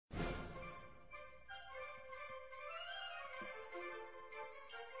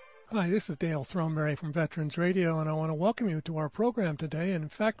Hi, this is Dale Throneberry from Veterans Radio, and I want to welcome you to our program today. And in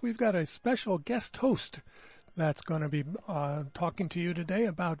fact, we've got a special guest host that's going to be talking to you today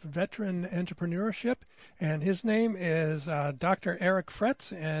about veteran entrepreneurship, and his name is Dr. Eric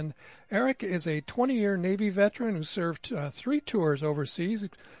Fretz. And Eric is a 20-year Navy veteran who served 3 tours overseas,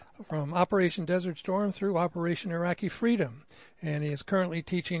 from Operation Desert Storm through Operation Iraqi Freedom, and he is currently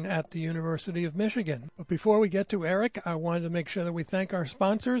teaching at the University of Michigan. But before we get to Eric, I wanted to make sure that we thank our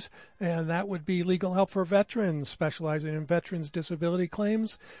sponsors, and that would be Legal Help for Veterans, specializing in veterans' disability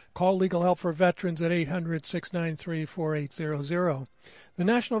claims. Call Legal Help for Veterans at 800-693-4800. The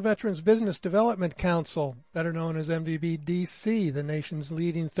National Veterans Business Development Council, better known as MVBDC, the nation's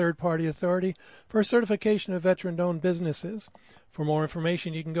leading third-party authority for certification of veteran-owned businesses. For more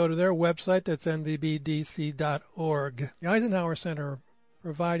information, you can go to their website, that's mvbdc.org. The Eisenhower Center,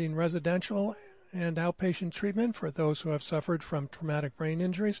 providing residential and outpatient treatment for those who have suffered from traumatic brain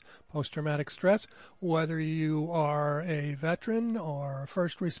injuries, post-traumatic stress, whether you are a veteran or a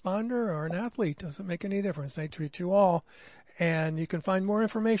first responder or an athlete, doesn't make any difference. They treat you all. And you can find more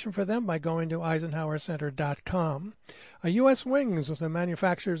information for them by going to EisenhowerCenter.com. U.S. Wings is the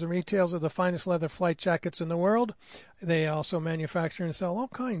manufacturers and retailers of the finest leather flight jackets in the world. They also manufacture and sell all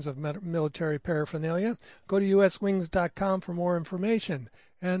kinds of military paraphernalia. Go to uswings.com for more information.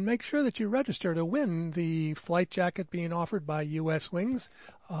 And make sure that you register to win the flight jacket being offered by U.S. Wings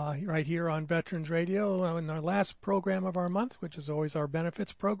right here on Veterans Radio in our last program of our month, which is always our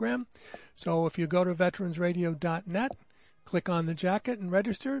benefits program. So if you go to veteransradio.net, click on the jacket and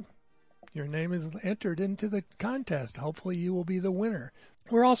register, your name is entered into the contest. Hopefully you will be the winner.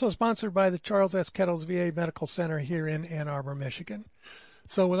 We're also sponsored by the Charles S. Kettles VA Medical Center here in Ann Arbor, Michigan.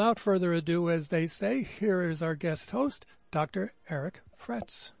 So without further ado, as they say, here is our guest host, Dr. Eric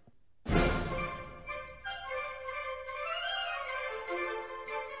Fretz.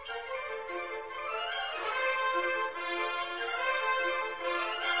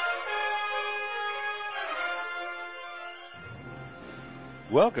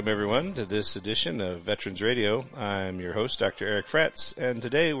 Welcome, everyone, to this edition of Veterans Radio. I'm your host, Dr. Eric Fretz, and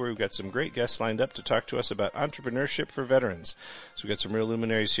today we've got some great guests lined up to talk to us about entrepreneurship for veterans. So we've got some real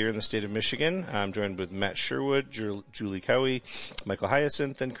luminaries here in the state of Michigan. I'm joined with Matt Sherwood, Julie Cowie, Michael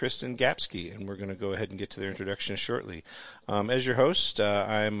Hyacinth, and Kristen Gapsky, and we're going to go ahead and get to their introductions shortly. As your host,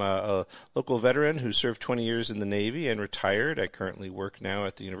 I'm a local veteran who served 20 years in the Navy and retired. I currently work now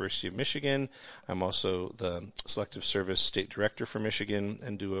at the University of Michigan. I'm also the Selective Service State Director for Michigan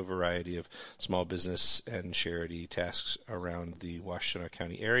and do a variety of small business and charity tasks around the Washtenaw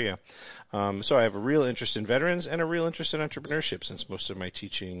County area. So I have a real interest in veterans and a real interest in entrepreneurship, since most of my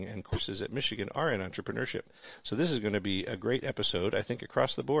teaching and courses at Michigan are in entrepreneurship. So this is going to be a great episode, I think,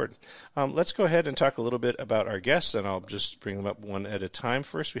 across the board. Let's go ahead and talk a little bit about our guests, and I'll just bring them up one at a time.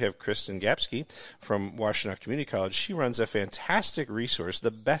 First, we have Kristen Gapsky from Washtenaw Community College. She runs a fantastic resource,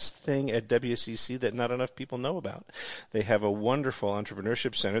 the best thing at WCC that not enough people know about. They have a wonderful entrepreneurship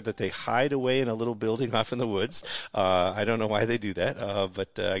center that they hide away in a little building off in the woods. I don't know why they do that,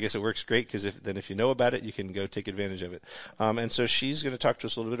 but I guess it works great, because if you know about it, you can go take advantage of it. And so she's going to talk to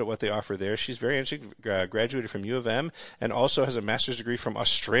us a little bit about what they offer there. She's very interesting, graduated from U of M, and also has a master's degree from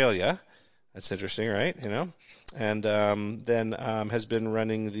Australia. That's interesting, right? You know, and then has been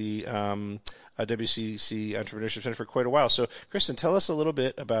running the WCC Entrepreneurship Center for quite a while. So, Kristen, tell us a little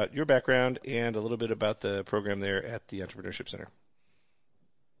bit about your background and a little bit about the program there at the Entrepreneurship Center.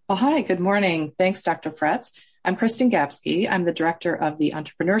 Well, hi, good morning. Thanks, Dr. Fretz. I'm Kristen Gapsky. I'm the director of the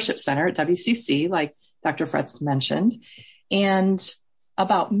Entrepreneurship Center at WCC, like Dr. Fretz mentioned. And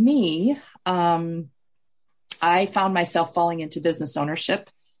about me, I found myself falling into business ownership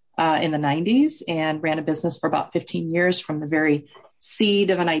in the 90s and ran a business for about 15 years, from the very seed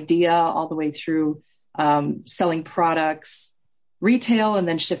of an idea all the way through selling products, retail, and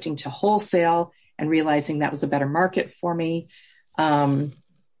then shifting to wholesale and realizing that was a better market for me.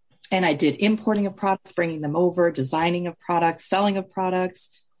 And I did importing of products, bringing them over, designing of products, selling of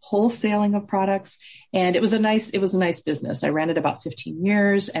products, wholesaling of products. And it was a nice business. I ran it about 15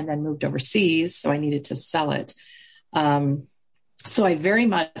 years and then moved overseas. So I needed to sell it. So I very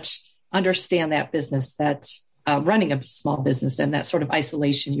much understand that business, that running a small business, and that sort of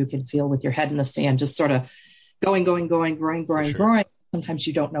isolation you can feel with your head in the sand, just sort of going, growing. Sure. Sometimes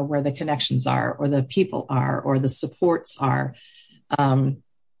you don't know where the connections are, or the people are, or the supports are.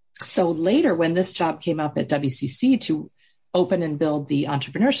 So later, when this job came up at WCC to open and build the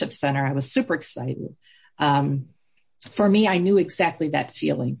Entrepreneurship Center, I was super excited. For me, I knew exactly that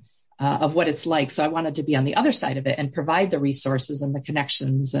feeling of what it's like. So I wanted to be on the other side of it and provide the resources and the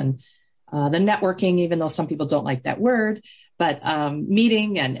connections and the networking, even though some people don't like that word, but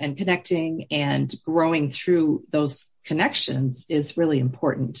meeting and connecting and growing through those connections is really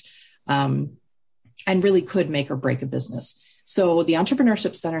important, and really could make or break a business. So the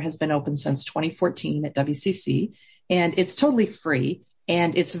Entrepreneurship Center has been open since 2014 at WCC, and it's totally free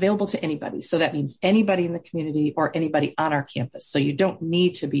and it's available to anybody. So that means anybody in the community or anybody on our campus. So you don't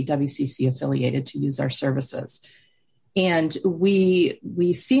need to be WCC affiliated to use our services. And we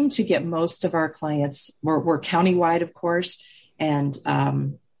seem to get most of our clients, we're countywide, of course, and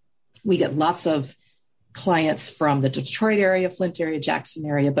we get lots of clients from the Detroit area, Flint area, Jackson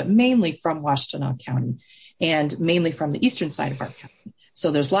area, but mainly from Washtenaw County and mainly from the eastern side of our county.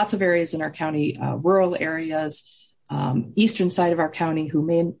 So there's lots of areas in our county, rural areas, eastern side of our county, who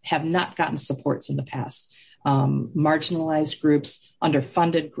may have not gotten supports in the past, marginalized groups,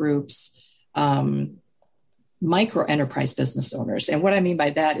 underfunded groups, micro enterprise business owners. And what I mean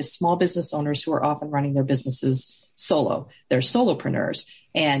by that is small business owners who are often running their businesses solo. They're solopreneurs,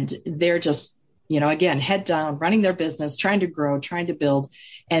 and they're just, again, head down, running their business, trying to grow, trying to build,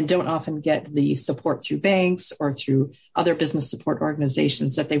 and don't often get the support through banks or through other business support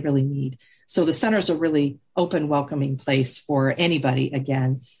organizations that they really need. So the center is a really open, welcoming place for anybody,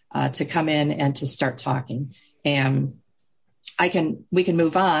 again, to come in and to start talking. And we can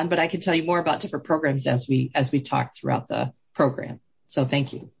move on, but I can tell you more about different programs as we talk throughout the program. So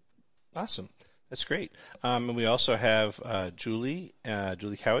thank you. Awesome. That's great. And we also have Julie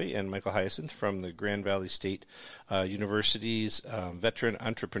Cowie and Michael Hyacinth from the Grand Valley State University's Veteran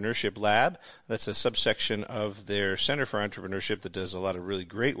Entrepreneurship Lab. That's a subsection of their Center for Entrepreneurship that does a lot of really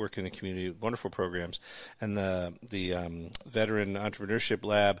great work in the community, wonderful programs. And the Veteran Entrepreneurship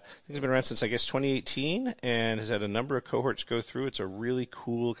Lab, I think, has been around since, I guess, 2018 and has had a number of cohorts go through. It's a really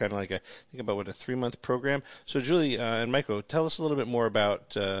cool kind of like a 3-month program. So Julie and Michael, tell us a little bit more about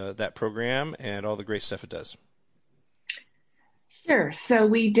that program and all the great stuff it does. Sure. So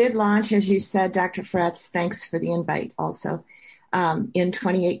we did launch, as you said, Dr. Fretz, thanks for the invite also, in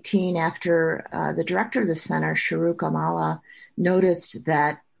 2018 after the director of the center, Sharuk Amala, noticed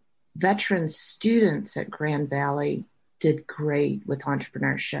that veteran students at Grand Valley did great with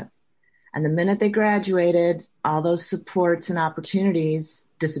entrepreneurship. And the minute they graduated, all those supports and opportunities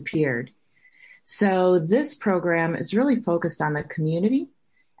disappeared. So this program is really focused on the community,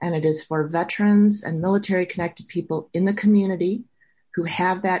 and it is for veterans and military-connected people in the community who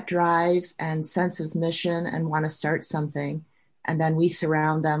have that drive and sense of mission and want to start something. And then we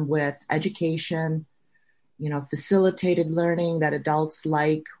surround them with education, facilitated learning that adults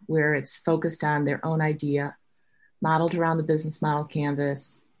like, where it's focused on their own idea, modeled around the business model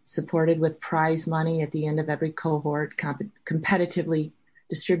canvas, supported with prize money at the end of every cohort, competitively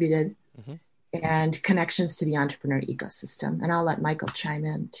distributed, and connections to the entrepreneur ecosystem. And I'll let Michael chime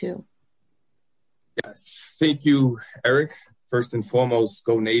in too. Yes, thank you, Eric. First and foremost,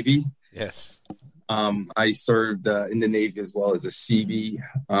 go Navy. Yes. I served in the Navy as well as a CB.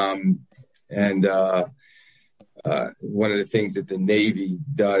 And one of the things that the Navy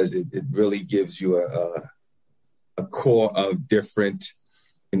does, it really gives you a core of different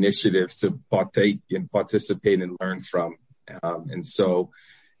initiatives to partake and participate and learn from. And so,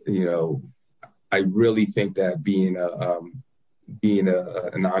 I really think that being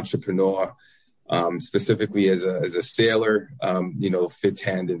an entrepreneur, specifically as a sailor, fits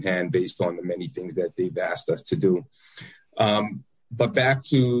hand in hand based on the many things that they've asked us to do. But back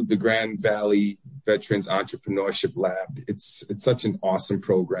to the Grand Valley Veterans Entrepreneurship Lab, it's such an awesome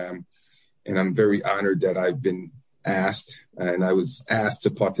program, and I'm very honored that I've been asked, and I was asked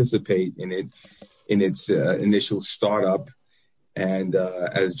to participate in it in its initial startup. And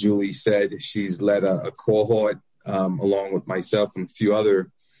as Julie said, she's led a cohort along with myself and a few other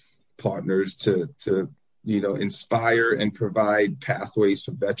partners to inspire and provide pathways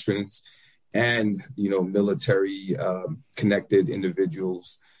for veterans and military connected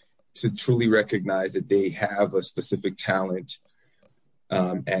individuals to truly recognize that they have a specific talent,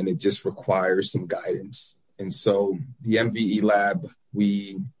 and it just requires some guidance. And so the MVE Lab,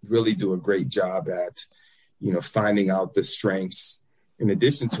 we really do a great job at finding out the strengths, in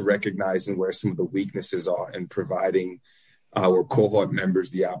addition to recognizing where some of the weaknesses are, and providing our cohort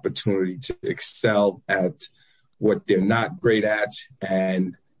members the opportunity to excel at what they're not great at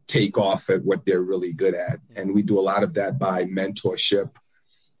and take off at what they're really good at. And we do a lot of that by mentorship.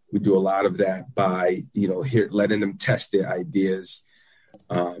 We do a lot of that by, letting them test their ideas,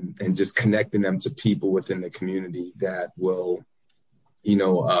 and just connecting them to people within the community that will,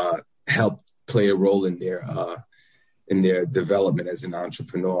 help play a role in their development as an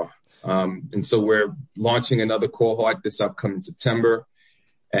entrepreneur. And so we're launching another cohort this upcoming September.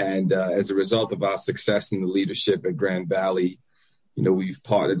 And as a result of our success in the leadership at Grand Valley, we've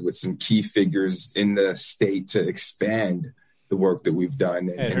partnered with some key figures in the state to expand the work that we've done.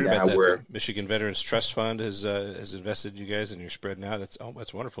 And I heard about that. The Michigan Veterans Trust Fund has invested in you guys, and you're spreading out.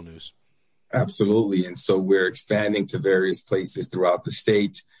 That's wonderful news. Absolutely. And so we're expanding to various places throughout the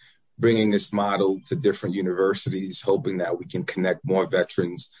state, bringing this model to different universities, hoping that we can connect more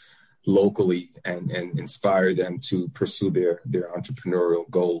veterans locally and inspire them to pursue their entrepreneurial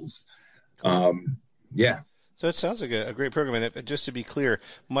goals. So it sounds like a great program. And just to be clear,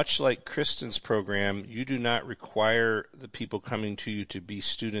 much like Kristen's program, you do not require the people coming to you to be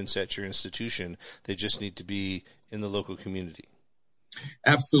students at your institution. They just need to be in the local community.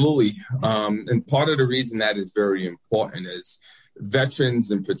 Absolutely. And part of the reason that is very important is veterans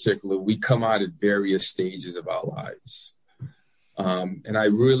in particular, we come out at various stages of our lives. And I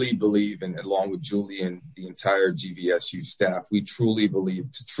really believe, and along with Julie and the entire GVSU staff, we truly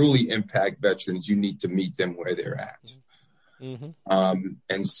believe to truly impact veterans, you need to meet them where they're at. Mm-hmm.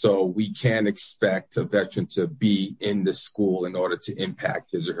 And so we can't expect a veteran to be in the school in order to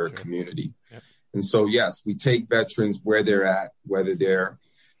impact his or her community. Yep. And so, yes, we take veterans where they're at, whether they're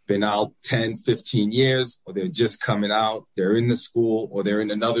been out 10, 15 years, or they're just coming out, they're in the school or they're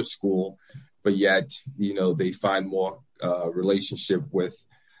in another school, but yet, they find more relationship with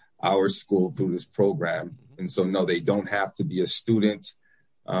our school through this program. And so, no, they don't have to be a student.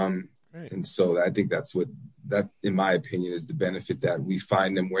 Right. And so I think that, in my opinion, is the benefit, that we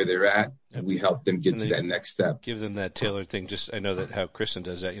find them where they're at and we help them get to that next step. Give them that tailored thing. I know that how Kristen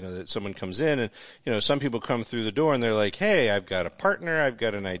does that, that someone comes in and, some people come through the door and they're like, hey, I've got a partner, I've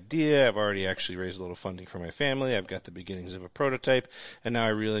got an idea, I've already actually raised a little funding for my family, I've got the beginnings of a prototype, and now I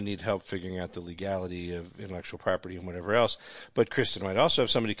really need help figuring out the legality of intellectual property and whatever else. But Kristen might also have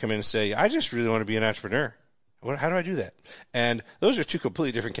somebody come in and say, I just really want to be an entrepreneur. How do I do that? And those are two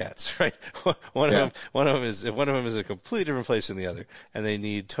completely different cats, right? One of them is a completely different place than the other, and they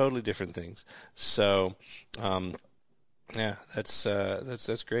need totally different things. So,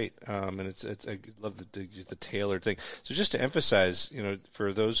 that's great. And I love the tailored thing. So just to emphasize,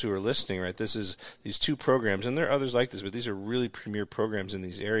 for those who are listening, right, this is these two programs, and there are others like this, but these are really premier programs in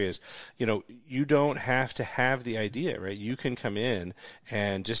these areas. You don't have to have the idea, right? You can come in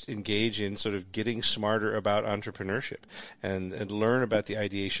and just engage in sort of getting smarter about entrepreneurship and learn about the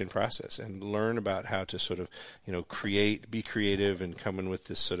ideation process and learn about how to sort of, be creative and come in with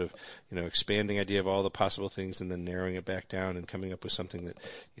this sort of, expanding idea of all the possible things and then narrowing it back down and coming up with something that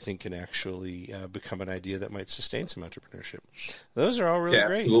you think can actually become an idea that might sustain some entrepreneurship. Those are all really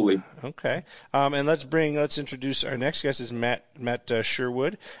great. Absolutely. Okay. And let's introduce our next guest is Matt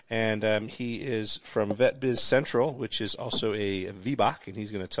Sherwood, and he is from Vet Biz Central, which is also a VBOC, and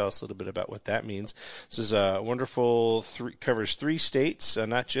he's going to tell us a little bit about what that means. This is a wonderful, covers 3 states,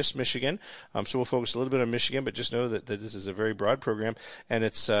 not just Michigan. So we'll focus a little bit on Michigan, but just know that this is a very broad program, and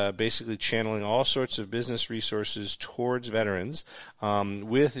it's basically channeling all sorts of business resources towards veterans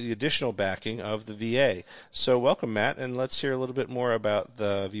with the additional backing of the VA. So welcome, Matt, and let's hear a little bit more about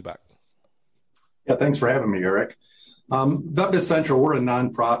the VBOC. Yeah, thanks for having me, Eric. Vet Biz Central, we're a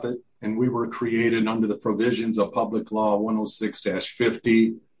nonprofit, and we were created under the provisions of Public Law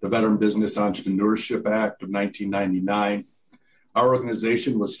 106-50, the Veteran Business Entrepreneurship Act of 1999. Our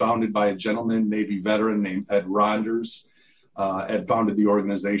organization was founded by a gentleman, Navy veteran named Ed Ronders. Ed founded the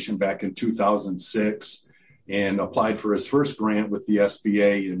organization back in 2006 and applied for his first grant with the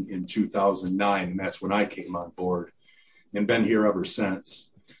SBA in 2009, and that's when I came on board and been here ever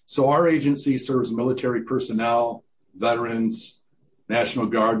since. So our agency serves military personnel, veterans, National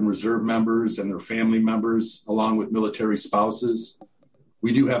Guard and Reserve members and their family members, along with military spouses.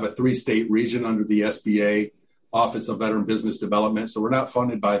 We do have a 3-state region under the SBA, Office of Veteran Business Development. So we're not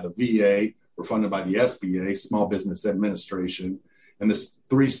funded by the VA, we're funded by the SBA, Small Business Administration. And the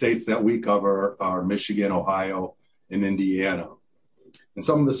 3 states that we cover are Michigan, Ohio, and Indiana. And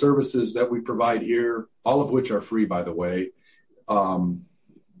some of the services that we provide here, all of which are free, by the way,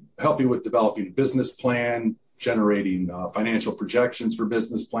 help you with developing a business plan, generating financial projections for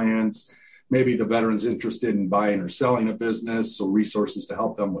business plans. Maybe the veteran's interested in buying or selling a business, so resources to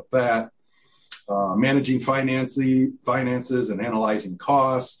help them with that. Managing finances and analyzing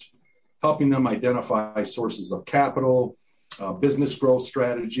cost, helping them identify sources of capital, business growth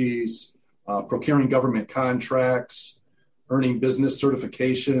strategies, procuring government contracts, earning business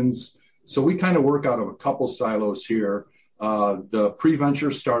certifications. So we kind of work out of a couple silos here, the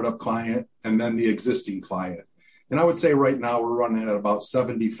pre-venture startup client and then the existing client. And I would say right now we're running at about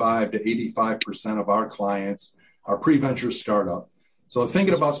 75 to 85% of our clients are pre-venture startup. So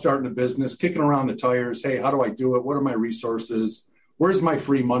thinking about starting a business, kicking around the tires, hey, how do I do it? What are my resources? where's my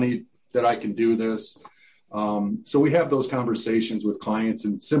free money that I can do this? So we have those conversations with clients,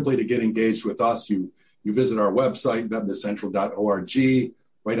 and simply to get engaged with us, you visit our website, webbusinesscentral.org.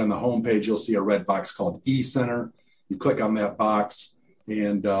 Right on the homepage, you'll see a red box called eCenter. You click on that box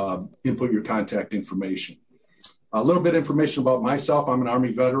and input your contact information. A little bit of information about myself. I'm an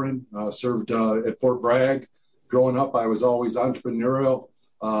Army veteran, served at Fort Bragg. Growing up, I was always entrepreneurial,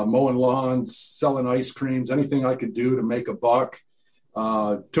 mowing lawns, selling ice creams, anything I could do to make a buck.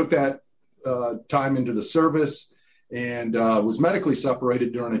 Took that time into the service and was medically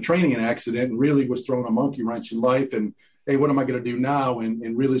separated during a training accident and really was thrown a monkey wrench in life. And hey, what am I going to do now?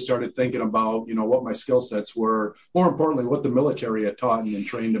 And really started thinking about, what my skill sets were, more importantly, what the military had taught and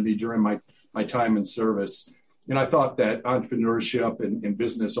trained me during my time in service. And I thought that entrepreneurship and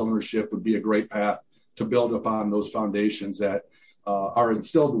business ownership would be a great path to build upon those foundations that are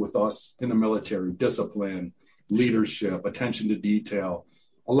instilled with us in the military: discipline, leadership, attention to detail.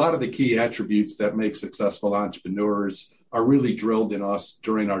 A lot of the key attributes that make successful entrepreneurs are really drilled in us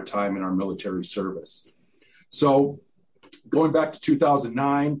during our time in our military service. So going back to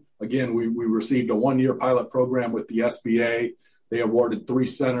 2009, again, we received a one-year pilot program with the SBA. They awarded 3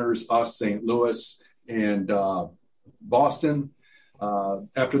 centers, us, St. Louis, and Boston.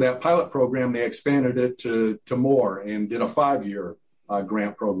 After that pilot program, they expanded it to more and did a 5-year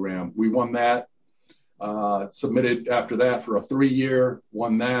grant program. We won that, submitted after that for a 3-year,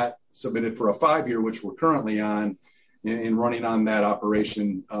 won that, submitted for a 5-year, which we're currently on, and running on that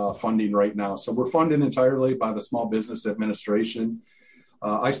operation funding right now. So we're funded entirely by the Small Business Administration.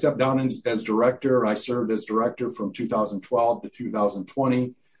 I stepped down as director. I served as director from 2012 to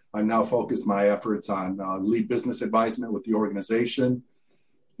 2020. I now focus my efforts on lead business advisement with the organization.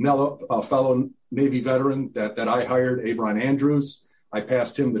 Now, a fellow Navy veteran that I hired, Abron Andrews, I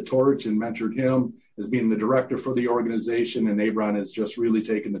passed him the torch and mentored him as being the director for the organization, and Abron has just really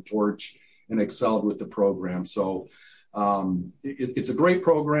taken the torch and excelled with the program. So it's a great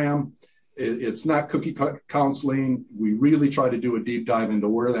program. It's not cookie cut counseling. We really try to do a deep dive into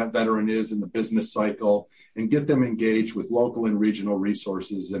where that veteran is in the business cycle and get them engaged with local and regional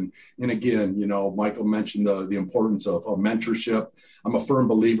resources. And again, Michael mentioned the importance of mentorship. I'm a firm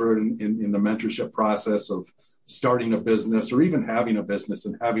believer in the mentorship process of starting a business or even having a business,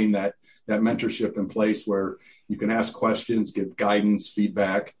 and having that mentorship in place where you can ask questions, get guidance,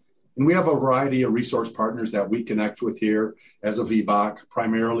 feedback. And we have a variety of resource partners that we connect with here as a VBOC.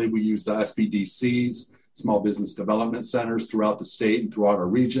 Primarily, we use the SBDCs, Small Business Development Centers, throughout the state and throughout our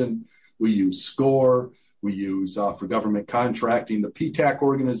region. We use SCORE. We use, for government contracting, the PTAC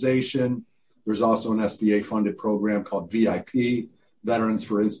organization. There's also an SBA-funded program called VIP, Veterans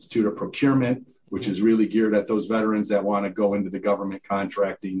for Institute of Procurement, which is really geared at those veterans that want to go into the government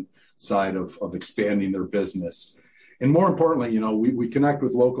contracting side of expanding their business. And more importantly, we connect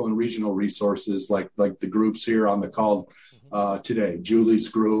with local and regional resources like the groups here on the call today, Julie's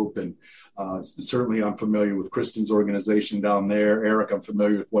group, and certainly I'm familiar with Kristen's organization down there. Eric, I'm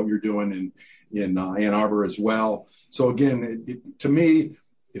familiar with what you're doing in Ann Arbor as well. So again, to me,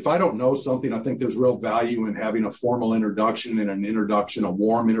 if I don't know something, I think there's real value in having a formal introduction and a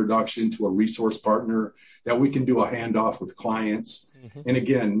warm introduction to a resource partner that we can do a handoff with clients. Mm-hmm. And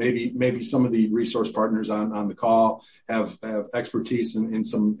again, maybe some of the resource partners on the call have expertise in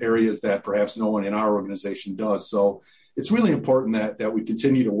some areas that perhaps no one in our organization does. So it's really important that we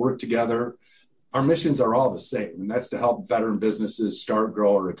continue to work together. Our missions are all the same, and that's to help veteran businesses start,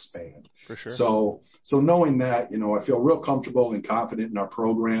 grow, or expand. For sure. So knowing that, I feel real comfortable and confident in our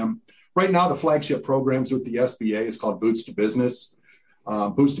program. Right now, the flagship programs with the SBA is called Boots to Business.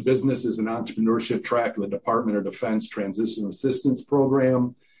 Boots to Business is an entrepreneurship track of the Department of Defense Transition Assistance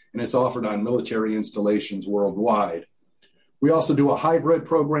Program, and it's offered on military installations worldwide. We also do a hybrid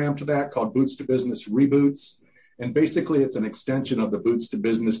program to that called Boots to Business Reboots. And basically, it's an extension of the Boots to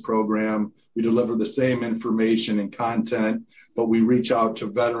Business program. We deliver the same information and content, but we reach out to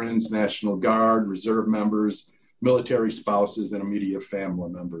veterans, National Guard, reserve members, military spouses, and immediate family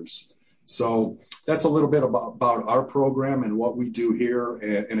members. So that's a little bit about our program and what we do here.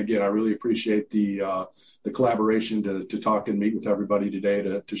 And again, I really appreciate the collaboration to talk and meet with everybody today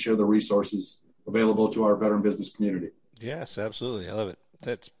to share the resources available to our veteran business community. Yes, absolutely. I love it.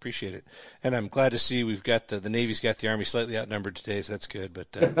 That's appreciate it. And I'm glad to see we've got the Navy's got the Army slightly outnumbered today, so that's good. But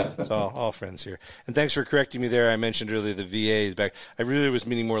it's all friends here. And thanks for correcting me there. I mentioned earlier the VA is back. I really was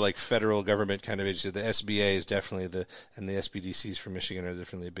meaning more like federal government kind of agency. The SBA is definitely and the SBDCs for Michigan are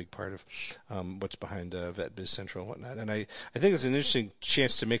definitely a big part of what's behind Vet Biz Central and whatnot. And I think it's an interesting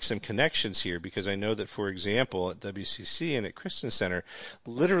chance to make some connections here, because I know that, for example, at WCC and at Kristen Center,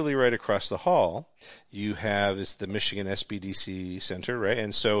 literally right across the hall, you have is the Michigan SBDC Center, right?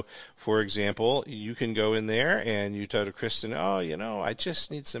 And so, for example, you can go in there and you tell to Kristen, I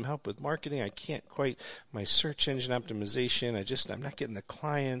just need some help with marketing. I can't quite my search engine optimization. I'm not getting the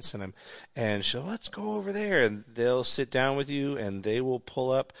clients, and she'll, let's go over there, and they'll sit down with you and they will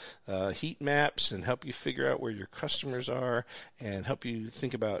pull up heat maps and help you figure out where your customers are and help you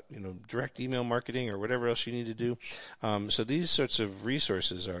think about, direct email marketing or whatever else you need to do. So these sorts of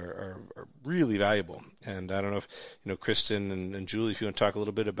resources are really valuable. And I don't know if, Kristen and Julie, if you want to talk a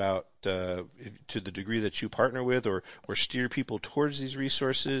little bit about to the degree that you partner with or steer people towards these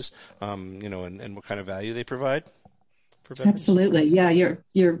resources, and what kind of value they provide for veterans. Absolutely. Yeah,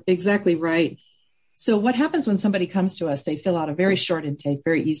 you're exactly right. So what happens when somebody comes to us, they fill out a very short intake,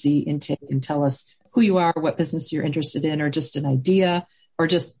 very easy intake, and tell us who you are, what business you're interested in, or just an idea, or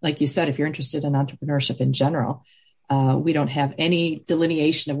just, like you said, if you're interested in entrepreneurship in general. We don't have any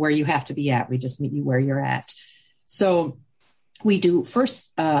delineation of where you have to be at. We just meet you where you're at. So we do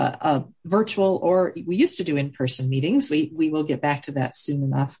first a virtual, or we used to do in-person meetings. We will get back to that soon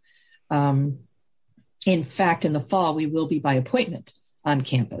enough. In fact, in the fall, we will be by appointment on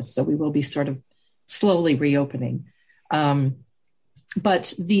campus. So we will be sort of slowly reopening.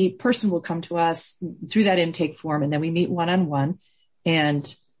 But the person will come to us through that intake form, and then we meet one-on-one,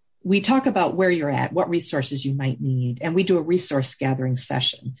 and we talk about where you're at, what resources you might need, and we do a resource gathering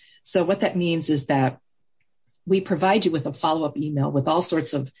session. So what that means is that we provide you with a follow-up email with all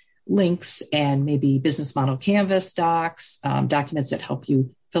sorts of links and maybe business model canvas docs, documents that help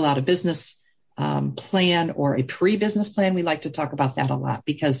you fill out a business plan or a pre-business plan. We like to talk about that a lot,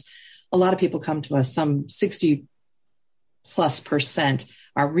 because a lot of people come to us, some 60+%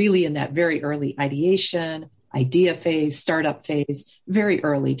 are really in that very early ideation, idea phase, startup phase, very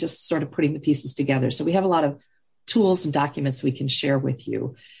early, just sort of putting the pieces together. So we have a lot of tools and documents we can share with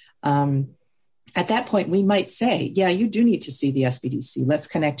you. At that point, we might say, yeah, you do need to see the SBDC. Let's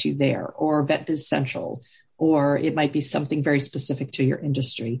connect you there, or Vet Biz Central, or it might be something very specific to your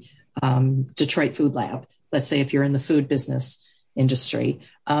industry. Detroit Food Lab, let's say if you're in the food business industry.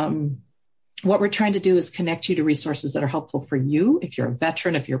 What we're trying to do is connect you to resources that are helpful for you. If you're a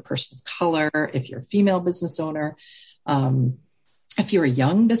veteran, if you're a person of color, if you're a female business owner, if you're a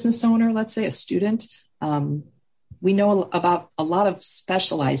young business owner, let's say a student, we know about a lot of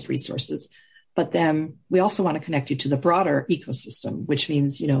specialized resources, but then we also want to connect you to the broader ecosystem, which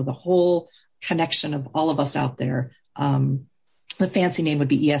means, the whole connection of all of us out there. The fancy name would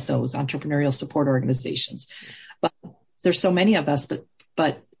be ESOs, Entrepreneurial Support Organizations. But there's so many of us,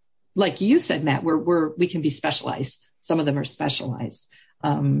 but like you said, Matt, we can be specialized. Some of them are specialized.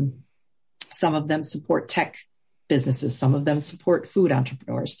 Some of them support tech businesses. Some of them support food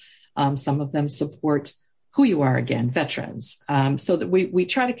entrepreneurs. Some of them support who you are again, veterans. So that we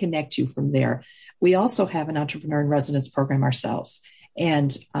try to connect you from there. We also have an entrepreneur in residence program ourselves.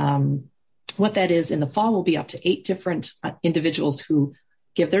 And what that is, in the fall, will be up to 8 different individuals who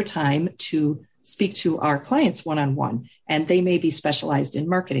give their time to speak to our clients one-on-one, and they may be specialized in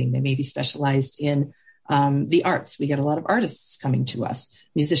marketing. They may be specialized in the arts. We get a lot of artists coming to us,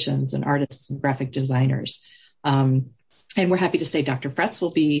 musicians and artists and graphic designers. And we're happy to say Dr. Fretz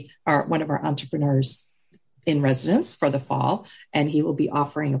will be one of our entrepreneurs in residence for the fall, and he will be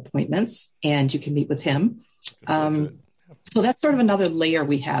offering appointments, and you can meet with him. So that's sort of another layer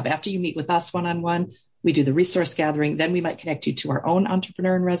we have. After you meet with us one-on-one, we do the resource gathering. Then we might connect you to our own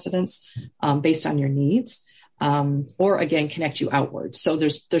entrepreneur in residence based on your needs, or again, connect you outward. So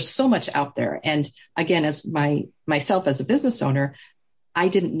there's so much out there. And again, as myself as a business owner, I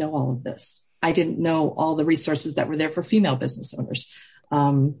didn't know all of this. I didn't know all the resources that were there for female business owners.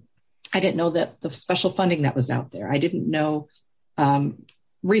 I didn't know that the special funding that was out there. I didn't know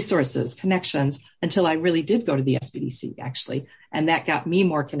resources, connections, until I really did go to the SBDC, actually. And that got me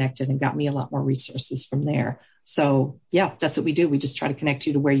more connected and got me a lot more resources from there. So yeah, that's what we do. We just try to connect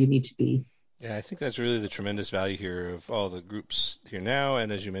you to where you need to be. Yeah, I think that's really the tremendous value here of all the groups here now,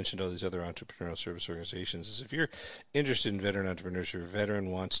 and as you mentioned, all these other entrepreneurial service organizations, is if you're interested in veteran entrepreneurship, a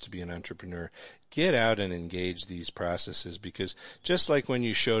veteran wants to be an entrepreneur, get out and engage these processes, because just like when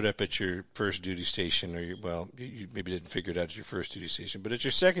you showed up at your first duty station, or you maybe didn't figure it out at your first duty station, but at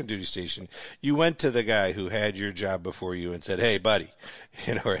your second duty station, you went to the guy who had your job before you and said, "Hey, buddy,"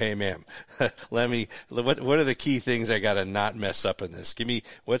 or "Hey, ma'am, what are the key things I got to not mess up in this? Give me,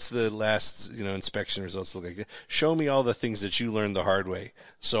 what's the last, inspection results look like? Show me all the things that you learned the hard way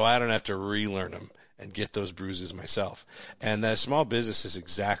so I don't have to relearn them and get those bruises myself." And that small business is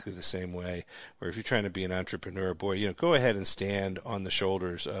exactly the same way, where if you're trying to be an entrepreneur, go ahead and stand on the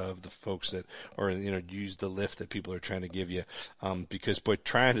shoulders of the folks that, or, use the lift that people are trying to give you. Because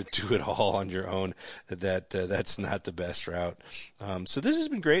trying to do it all on your own, that's not the best route. So this has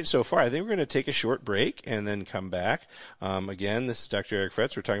been great so far. I think we're going to take a short break and then come back. Again, this is Dr. Eric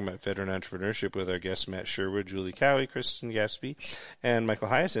Fretz. We're talking about veteran entrepreneurship with our guests, Matt Sherwood, Julie Cowie, Kristen Gaspy, and Michael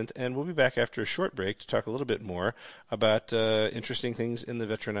Hyacinth. And we'll be back after a short break to talk a little bit more about interesting things in the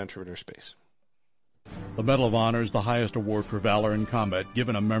veteran entrepreneur space. The Medal of Honor is the highest award for valor in combat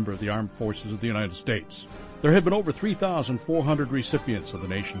given a member of the Armed Forces of the United States. There have been over 3,400 recipients of the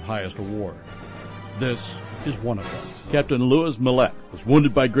nation's highest award. This is one of them. Captain Louis Millette was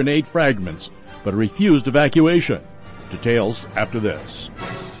wounded by grenade fragments, but refused evacuation. Details after this.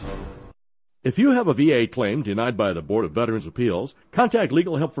 If you have a VA claim denied by the Board of Veterans' Appeals, contact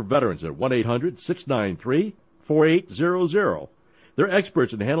Legal Help for Veterans at 1-800-693-4800. They're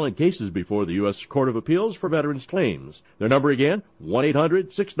experts in handling cases before the U.S. Court of Appeals for Veterans Claims. Their number again,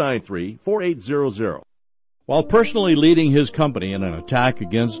 1-800-693-4800. While personally leading his company in an attack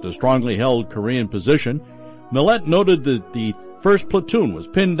against a strongly held Korean position, Millette noted that the 1st platoon was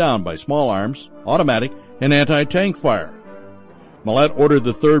pinned down by small arms, automatic, and anti-tank fire. Millette ordered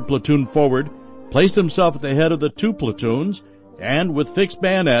the 3rd platoon forward, placed himself at the head of the 2 platoons, and with fixed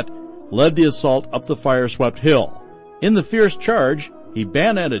bayonet, led the assault up the fire-swept hill. In the fierce charge, he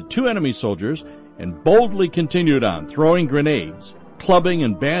bayoneted 2 enemy soldiers and boldly continued on, throwing grenades, clubbing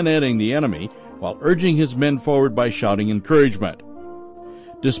and bayoneting the enemy while urging his men forward by shouting encouragement.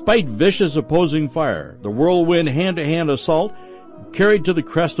 Despite vicious opposing fire, the whirlwind hand-to-hand assault carried to the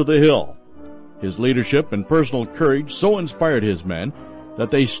crest of the hill. His leadership and personal courage so inspired his men that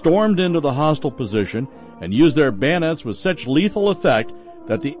they stormed into the hostile position and used their bayonets with such lethal effect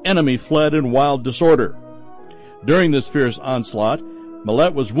that the enemy fled in wild disorder. During this fierce onslaught,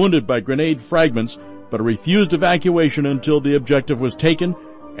 Millette was wounded by grenade fragments, but refused evacuation until the objective was taken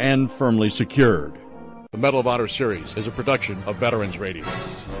and firmly secured. The Medal of Honor series is a production of Veterans Radio.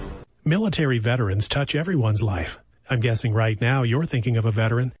 Military veterans touch everyone's life. I'm guessing right now you're thinking of a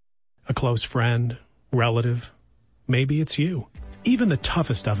veteran, a close friend, relative. Maybe it's you. Even the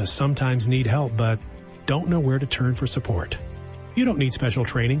toughest of us sometimes need help, but don't know where to turn for support. You don't need special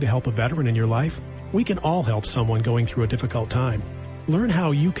training to help a veteran in your life. We can all help someone going through a difficult time. Learn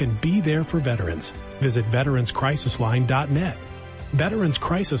how you can be there for veterans. Visit veteranscrisisline.net.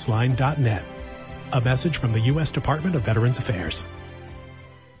 veteranscrisisline.net. A message from the U.S. Department of Veterans Affairs.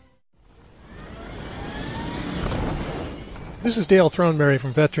 This is Dale Throneberry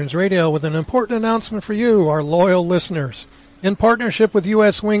from Veterans Radio with an important announcement for you, our loyal listeners. In partnership with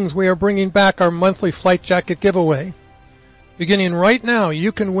U.S. Wings, we are bringing back our monthly flight jacket giveaway. Beginning right now,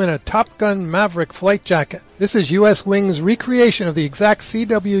 you can win a Top Gun Maverick flight jacket. This is U.S. Wings' recreation of the exact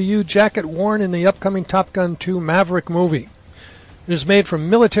CWU jacket worn in the upcoming Top Gun 2 Maverick movie. It is made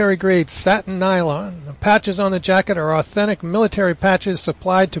from military-grade satin nylon. The patches on the jacket are authentic military patches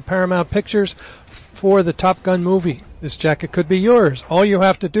supplied to Paramount Pictures for the Top Gun movie. This jacket could be yours. All you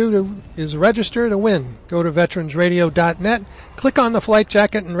have to do is register to win. Go to veteransradio.net, click on the flight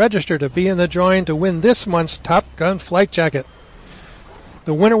jacket, and register to be in the drawing to win this month's Top Gun flight jacket.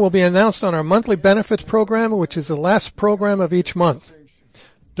 The winner will be announced on our monthly benefits program, which is the last program of each month.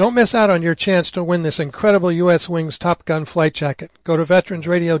 Don't miss out on your chance to win this incredible U.S. Wings Top Gun flight jacket. Go to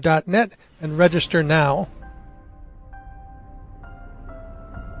veteransradio.net and register now.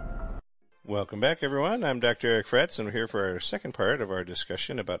 Welcome back, everyone. I'm Dr. Eric Fretz, and we're here for our second part of our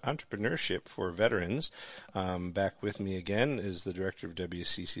discussion about entrepreneurship for veterans. Back with me again is the director of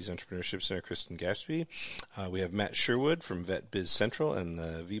WCC's Entrepreneurship Center, Kristen Gaspy. We have Matt Sherwood from Vet Biz Central and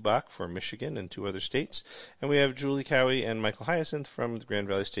the VBOC for Michigan and 2 other states. And we have Julie Cowie and Michael Hyacinth from the Grand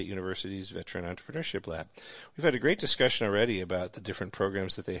Valley State University's Veteran Entrepreneurship Lab. We've had a great discussion already about the different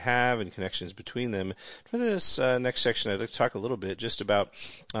programs that they have and connections between them. For this next section, I'd like to talk a little bit just about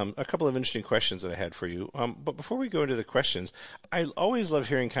a couple of interesting interesting questions that I had for you. But before we go into the questions, I always love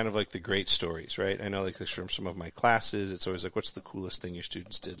hearing kind of like the great stories, right? I know like from some of my classes, it's always like, what's the coolest thing your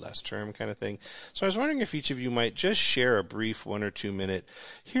students did last term kind of thing. So I was wondering if each of you might just share a brief 1 or 2 minute,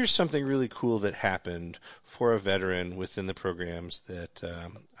 here's something really cool that happened for a veteran within the programs that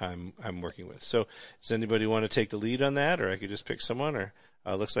I'm working with. So does anybody want to take the lead on that, or I could just pick someone, or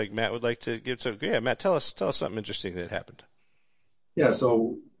looks like Matt would like to give some. Yeah, Matt, tell us something interesting that happened. Yeah,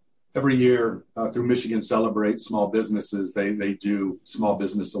 so every year through Michigan Celebrate Small Businesses, they do small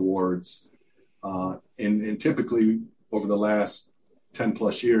business awards. And typically over the last 10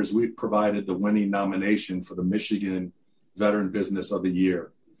 plus years, we've provided the winning nomination for the Michigan Veteran Business of the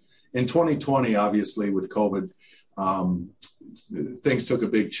Year. In 2020, obviously with COVID, things took a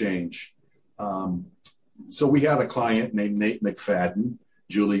big change. So we had a client named Nate McFadden.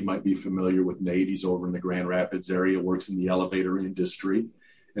 Julie might be familiar with Nate. He's over in the Grand Rapids area, works in the elevator industry.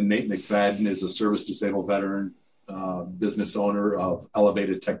 And Nate McFadden is a service-disabled veteran business owner of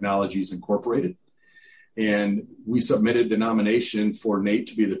Elevated Technologies Incorporated. And we submitted the nomination for Nate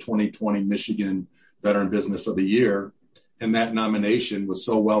to be the 2020 Michigan Veteran Business of the Year. And that nomination was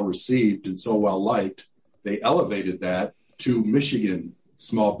so well received and so well liked, they elevated that to Michigan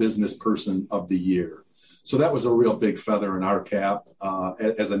Small Business Person of the Year. So that was a real big feather in our cap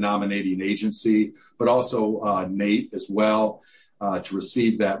as a nominating agency, but also Nate as well to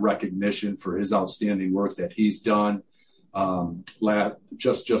receive that recognition for his outstanding work that he's done.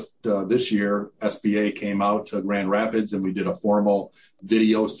 Just this year, SBA came out to Grand Rapids and we did a formal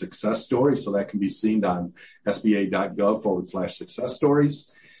video success story. So that can be seen on sba.gov/success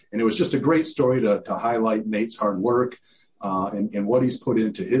stories. And it was just a great story to highlight Nate's hard work. And what he's put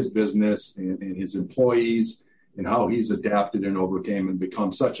into his business and his employees and how he's adapted and overcame and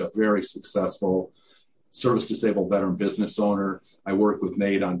become such a very successful service-disabled veteran business owner. I work with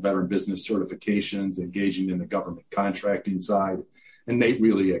Nate on veteran business certifications, engaging in the government contracting side, and Nate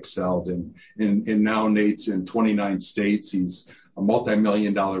really excelled. And now Nate's in 29 states. He's a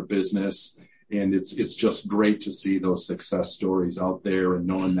multi-million-dollar business, and it's just great to see those success stories out there and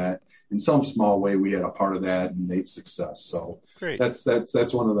knowing that in some small way we had a part of that and Nate's success. So great. That's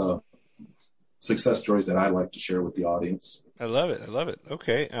one of the success stories that I like to share with the audience. I love it.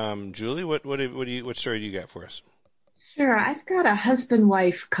 Okay, Julie, what story do you got for us? Sure, I've got a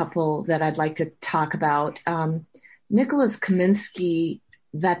husband-wife couple that I'd like to talk about. Nicholas Kaminsky,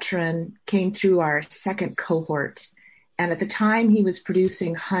 veteran, came through our second cohort. And at the time, he was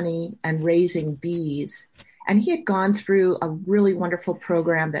producing honey and raising bees. And he had gone through a really wonderful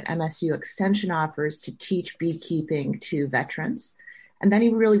program that MSU Extension offers to teach beekeeping to veterans. And then he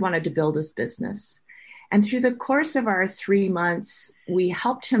really wanted to build his business. And through the course of our 3 months, we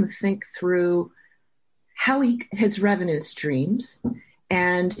helped him think through how his revenue streams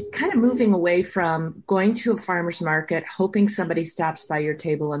and kind of moving away from going to a farmer's market, hoping somebody stops by your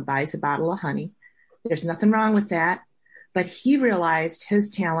table and buys a bottle of honey. There's nothing wrong with that. But he realized his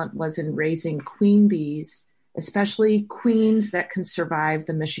talent was in raising queen bees, especially queens that can survive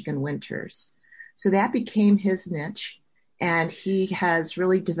the Michigan winters. So that became his niche. And he has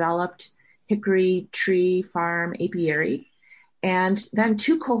really developed hickory tree farm apiary. And then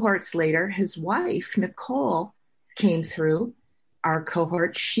 2 cohorts later, his wife, Nicole, came through our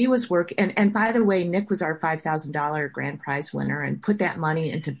cohort. She was working, and by the way, Nick was our $5,000 grand prize winner and put that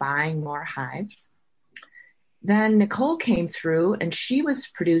money into buying more hives. Then Nicole came through and she was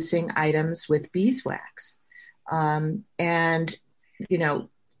producing items with beeswax. And,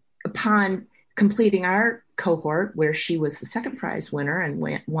 upon completing our cohort where she was the second prize winner and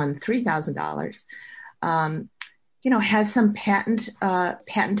won $3,000, has some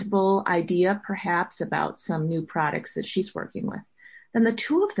patentable idea perhaps about some new products that she's working with. Then the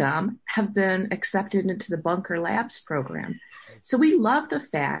 2 of them have been accepted into the Bunker Labs program. So we love the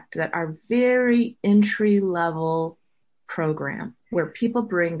fact that our very entry-level program, where people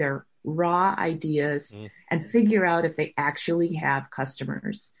bring their raw ideas and figure out if they actually have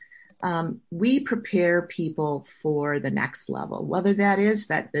customers, we prepare people for the next level, whether that is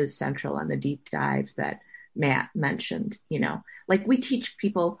Vet Biz Central and the deep dive that Matt mentioned. Like we teach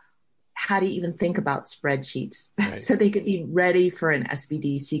people how to even think about spreadsheets so they could be ready for an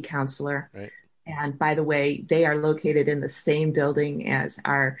SBDC counselor. Right. And by the way, they are located in the same building as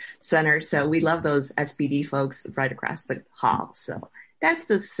our center. So we love those SBD folks right across the hall. So that's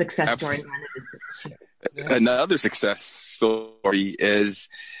the success story. Another success story is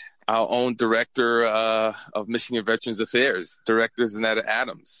our own director of Michigan Veterans Affairs, Director Zanetta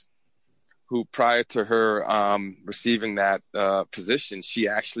Adams, who prior to her receiving that position, she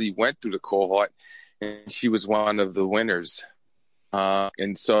actually went through the cohort and she was one of the winners.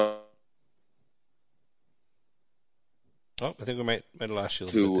 And so Oh, I think we might have lost you a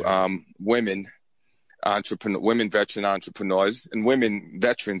little bit there. Women veteran entrepreneurs and women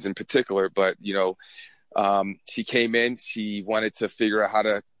veterans in particular. But, she came in, she wanted to figure out how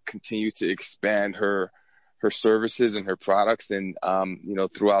to continue to expand her services and her products. And,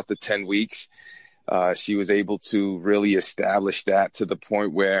 throughout the 10 weeks, she was able to really establish that to the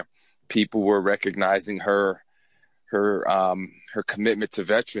point where people were recognizing her commitment to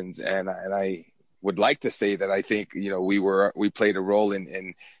veterans. And I would like to say that I think, we played a role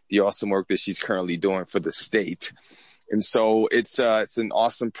in the awesome work that she's currently doing for the state. And so it's an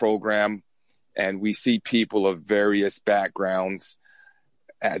awesome program. And we see people of various backgrounds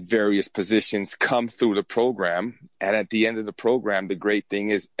at various positions come through the program. And at the end of the program, the great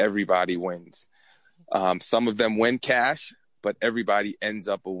thing is everybody wins. Some of them win cash, but everybody ends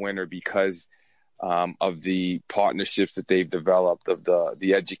up a winner because of the partnerships that they've developed, of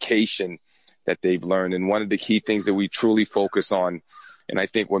the education that they've learned. And one of the key things that we truly focus on, and I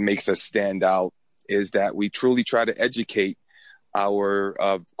think what makes us stand out, is that we truly try to educate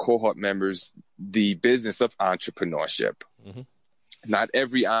our cohort members the business of entrepreneurship. Mm-hmm. Not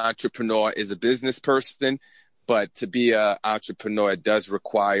every entrepreneur is a business person, but to be an entrepreneur does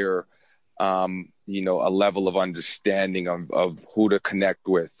require a level of understanding of who to connect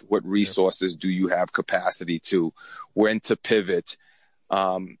with, what resources do you have capacity to, when to pivot.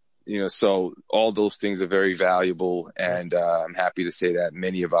 So all those things are very valuable. And I'm happy to say that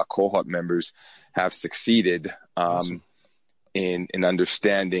many of our cohort members have succeeded awesome. in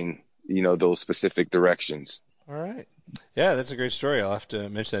understanding, those specific directions. All right. Yeah, that's a great story. I'll have to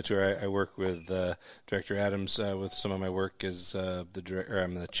mention that to her. I work with Director Adams with some of my work as I'm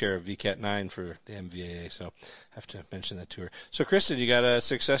the chair of VCAT 9 for the MVAA, so I have to mention that to her. So, Kristen, you got a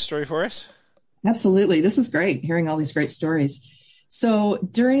success story for us? Absolutely. This is great, hearing all these great stories. So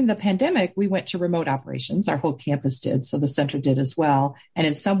during the pandemic, we went to remote operations. Our whole campus did, so the center did as well. And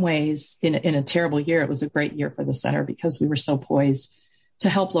in some ways, in a terrible year, it was a great year for the center because we were so poised to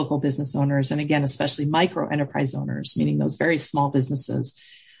help local business owners, and again, especially micro enterprise owners, meaning those very small businesses.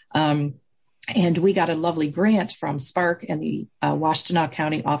 And we got a lovely grant from Spark and the Washtenaw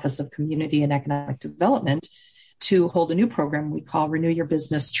County Office of Community and Economic Development to hold a new program we call Renew Your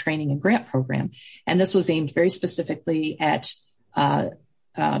Business Training and Grant Program. And this was aimed very specifically at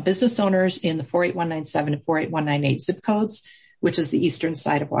business owners in the 48197 and 48198 zip codes, which is the eastern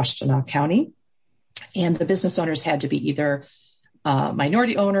side of Washtenaw County. And the business owners had to be either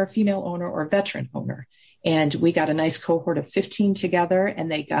minority owner, female owner, or veteran owner. And we got a nice cohort of 15 together,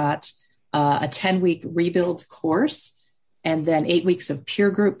 and they got a 10-week rebuild course, and then 8 weeks of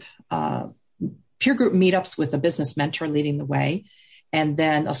peer group meetups with a business mentor leading the way, and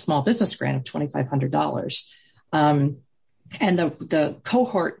then a small business grant of $2,500. And the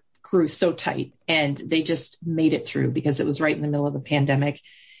cohort grew so tight, and they just made it through because it was right in the middle of the pandemic.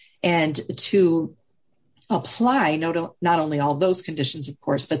 And to apply not only all those conditions, of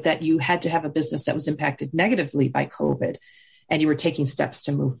course, but that you had to have a business that was impacted negatively by COVID, and you were taking steps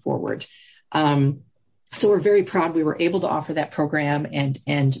to move forward. So we're very proud we were able to offer that program,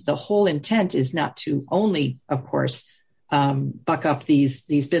 and the whole intent is not to only, of course, buck up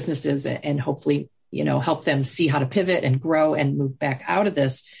these businesses and hopefully, help them see how to pivot and grow and move back out of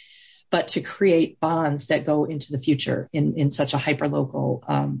this, but to create bonds that go into the future in such a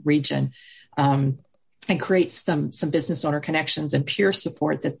hyperlocal region. And create some business owner connections and peer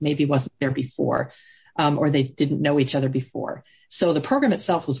support that maybe wasn't there before, or they didn't know each other before. So the program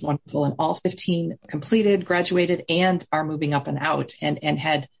itself was wonderful, and all 15 completed, graduated, and are moving up and out and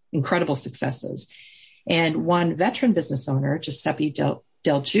had incredible successes. And one veteran business owner, Giuseppe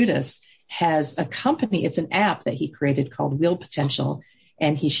Del Judas, has a company. It's an app that he created called Wheel Potential,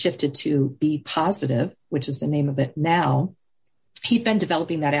 and he shifted to Be Positive, which is the name of it now. He'd been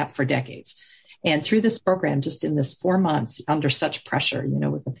developing that app for decades. And through this program, just in this 4 months, under such pressure,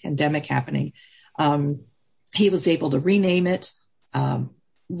 with the pandemic happening, he was able to rename it,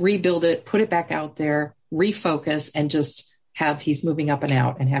 rebuild it, put it back out there, refocus, and just he's moving up and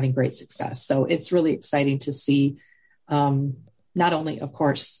out and having great success. So it's really exciting to see not only, of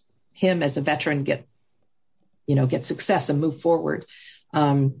course, him as a veteran get success and move forward,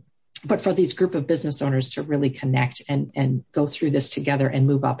 but for these group of business owners to really connect and go through this together and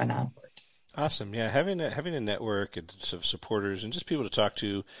move up and onward. Awesome. Yeah, having a network of supporters and just people to talk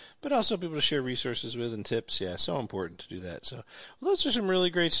to, but also people to share resources with and tips. Yeah, so important to do that. So those are some really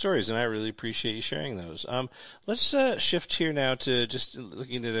great stories, and I really appreciate you sharing those. Let's shift here now to just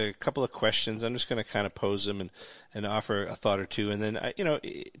looking at a couple of questions. I'm just going to kind of pose them and offer a thought or two, and then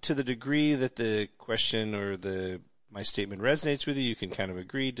to the degree that the question or the my statement resonates with you. You can kind of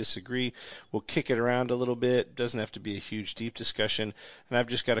agree, disagree. We'll kick it around a little bit. Doesn't have to be a huge, deep discussion. And I've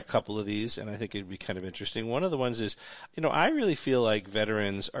just got a couple of these, and I think it'd be kind of interesting. One of the ones is, I really feel like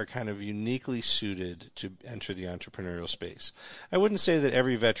veterans are kind of uniquely suited to enter the entrepreneurial space. I wouldn't say that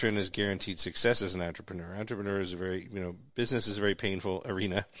every veteran is guaranteed success as an entrepreneur. Entrepreneur is a very, business is a very painful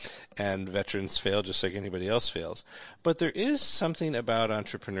arena, and veterans fail just like anybody else fails. But there is something about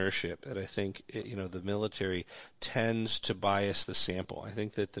entrepreneurship that I think, the military tends to bias the sample. I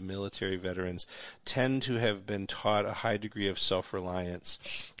think that the military veterans tend to have been taught a high degree of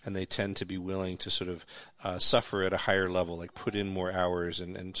self-reliance, and they tend to be willing to sort of suffer at a higher level, like put in more hours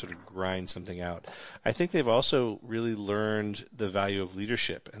and sort of grind something out. I think they've also really learned the value of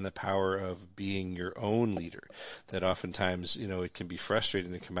leadership and the power of being your own leader, that oftentimes, it can be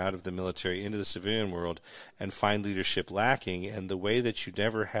frustrating to come out of the military into the civilian world and find leadership lacking, and the way that you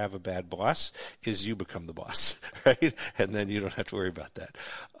never have a bad boss is you become the boss, right? And then you don't have to worry about that.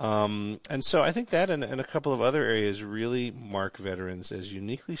 And so I think that and a couple of other areas really mark veterans as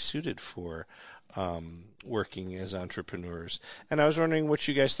uniquely suited for working as entrepreneurs. And I was wondering what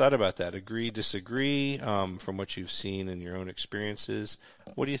you guys thought about that. Agree, disagree, from what you've seen in your own experiences.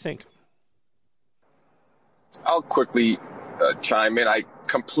 What do you think? I'll quickly chime in. I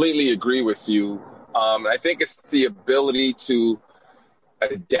completely agree with you. I think it's the ability to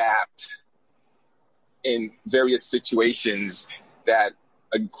adapt in various situations that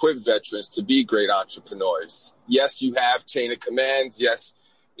equip veterans to be great entrepreneurs. Yes, you have chain of commands. Yes,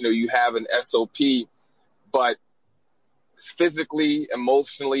 you have an SOP, but physically,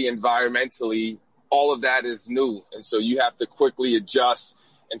 emotionally, environmentally, all of that is new. And so you have to quickly adjust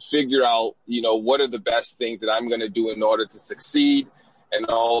and figure out, what are the best things that I'm going to do in order to succeed and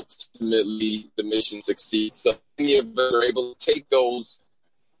ultimately the mission succeeds. So many of us are able to take those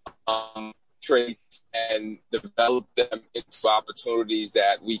traits and develop them into opportunities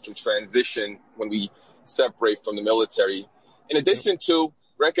that we can transition when we separate from the military. In addition to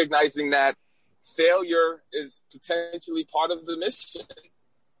recognizing that failure is potentially part of the mission.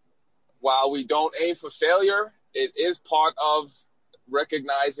 While we don't aim for failure, it is part of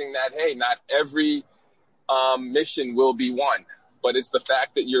recognizing that, hey, not every mission will be won, but it's the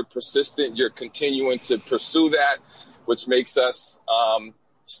fact that you're persistent, you're continuing to pursue that, which makes us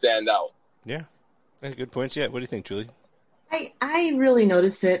stand out. Yeah, good points. Yeah, what do you think, Julie? I really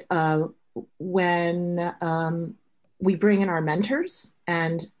notice it when we bring in our mentors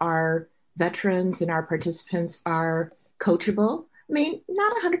and our veterans and our participants are coachable. I mean,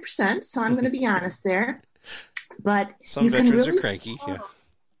 not 100%, so I'm going to be honest there. But some veterans are cranky.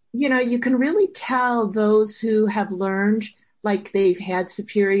 Yeah. You can really tell those who have learned, like they've had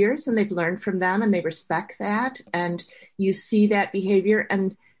superiors and they've learned from them and they respect that. And you see that behavior.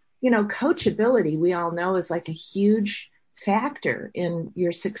 And, coachability, we all know, is like a huge factor in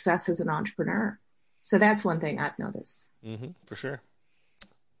your success as an entrepreneur. So that's one thing I've noticed. Mm-hmm, for sure.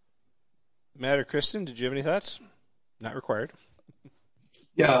 Matt or Kristen, did you have any thoughts? Not required.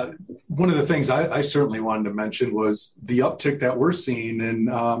 Yeah, one of the things I certainly wanted to mention was the uptick that we're seeing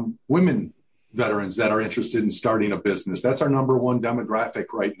in women veterans that are interested in starting a business. That's our number one demographic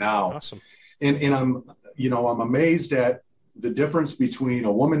right now. Awesome. And I'm amazed at the difference between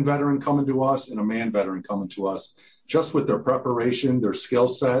a woman veteran coming to us and a man veteran coming to us, just with their preparation, their skill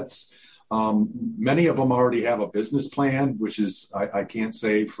sets. Many of them already have a business plan, which is, I can't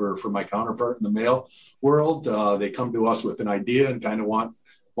say for my counterpart in the male world. They come to us with an idea and kind of want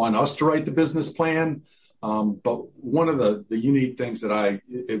us to write the business plan. But one of the unique things that I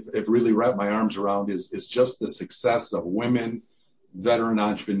have really wrapped my arms around is just the success of women veteran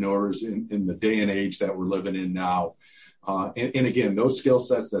entrepreneurs in the day and age that we're living in now. And again, those skill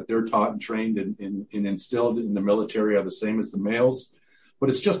sets that they're taught and trained and instilled in the military are the same as the males. But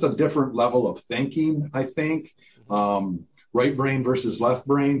it's just a different level of thinking, I think, right brain versus left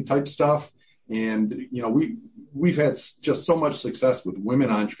brain type stuff. And, we've had just so much success with women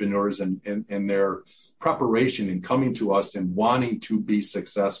entrepreneurs and their preparation and coming to us and wanting to be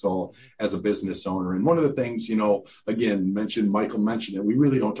successful as a business owner. And one of the things, again, Michael mentioned it, we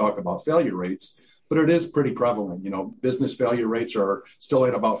really don't talk about failure rates, but it is pretty prevalent. Business failure rates are still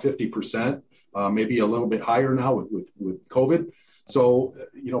at about 50%, maybe a little bit higher now with COVID. So,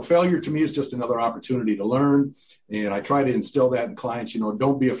 failure to me is just another opportunity to learn. And I try to instill that in clients,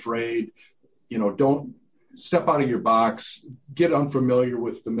 don't be afraid, don't step out of your box, get unfamiliar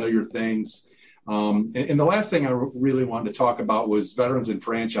with familiar things. And the last thing I really wanted to talk about was veterans and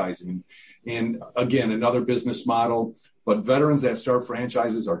franchising. And again, another business model but veterans that start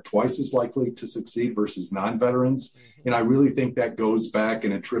franchises are twice as likely to succeed versus non-veterans. And I really think that goes back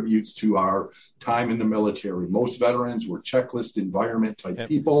and attributes to our time in the military. Most veterans were checklist environment type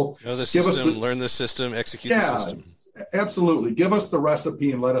people. Know the system, learn the system, execute the system. Absolutely. Give us the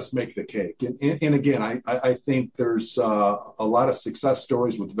recipe and let us make the cake. And again, I think there's a lot of success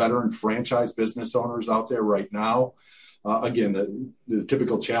stories with veteran franchise business owners out there right now. Again, the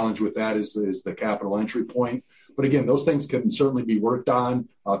typical challenge with that is the capital entry point. But again, those things can certainly be worked on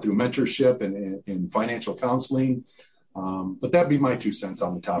through mentorship and financial counseling. But that'd be my 2 cents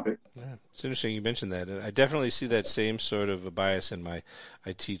on the topic. Yeah, it's interesting you mentioned that. And I definitely see that same sort of a bias in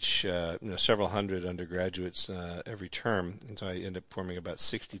I teach several hundred undergraduates every term, and so I end up forming about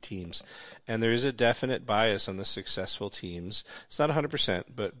 60 teams. And there is a definite bias on the successful teams. It's not 100%,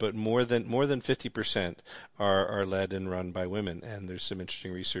 but more than 50% are led and run by women. And there's some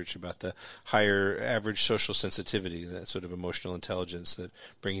interesting research about the higher average social sensitivity, that sort of emotional intelligence, that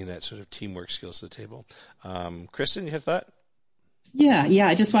bringing that sort of teamwork skills to the table. Kristen, you have thought? Yeah.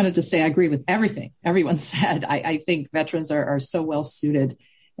 I just wanted to say I agree with everything everyone said. I think veterans are so well suited.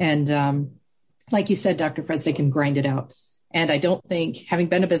 And like you said, Dr. Fretz, they can grind it out. And I don't think, having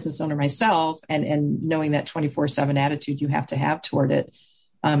been a business owner myself and knowing that 24/7 attitude you have to have toward it,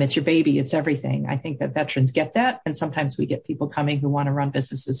 it's your baby, it's everything. I think that veterans get that. And sometimes we get people coming who want to run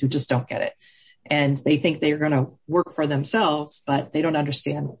businesses who just don't get it. And they think they're going to work for themselves, but they don't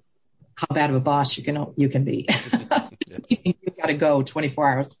understand how bad of a boss you can be. You've got to go 24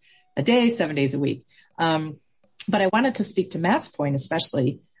 hours a day, 7 days a week. But I wanted to speak to Matt's point,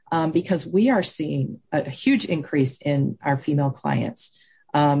 especially because we are seeing a huge increase in our female clients.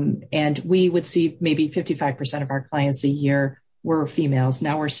 And we would see maybe 55% of our clients a year were females.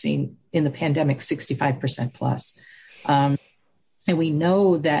 Now we're seeing in the pandemic 65% plus. And we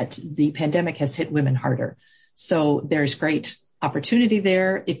know that the pandemic has hit women harder. So there's great opportunity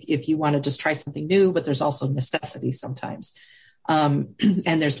there if you want to just try something new, but there's also necessity sometimes. And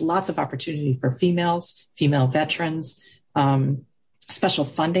there's lots of opportunity for females, female veterans, special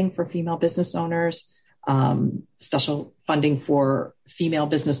funding for female business owners, special funding for female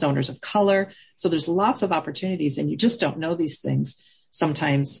business owners of color. So there's lots of opportunities, and you just don't know these things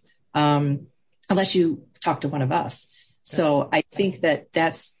sometimes unless you talk to one of us. So I think that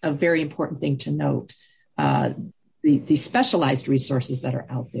that's a very important thing to note. The specialized resources that are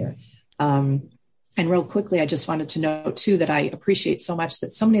out there. And real quickly, I just wanted to note, too, that I appreciate so much that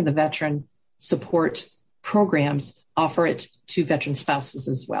so many of the veteran support programs offer it to veteran spouses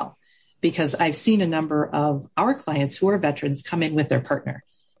as well, because I've seen a number of our clients who are veterans come in with their partner,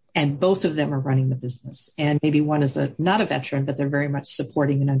 and both of them are running the business. And maybe one is not a veteran, but they're very much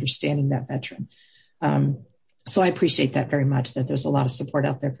supporting and understanding that veteran. So I appreciate that very much, that there's a lot of support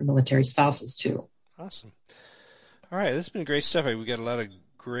out there for military spouses, too. Awesome. All right, this has been great stuff. We got a lot of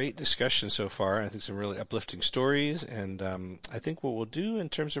great discussion so far. I think some really uplifting stories. And I think what we'll do in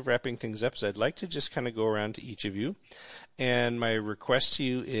terms of wrapping things up is I'd like to just kind of go around to each of you. And my request to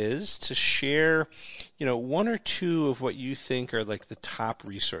you is to share, one or two of what you think are like the top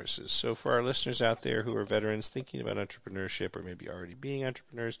resources. So for our listeners out there who are veterans thinking about entrepreneurship or maybe already being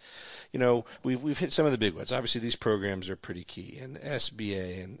entrepreneurs, we've hit some of the big ones. Obviously, these programs are pretty key, and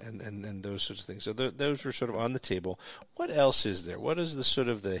SBA and those sorts of things. So those were sort of on the table. What else is there? What is the sort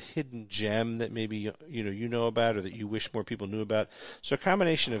of the hidden gem that maybe you know about or that you wish more people knew about? So a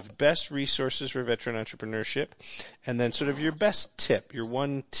combination of best resources for veteran entrepreneurship, and then sort of your best tip, your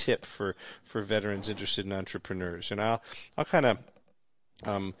one tip for veterans interested in entrepreneurs. And I'll kind of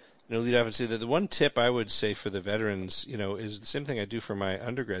lead off and say that the one tip I would say for the veterans, is the same thing I do for my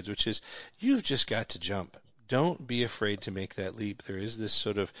undergrads, which is you've just got to jump. Don't be afraid to make that leap. There is this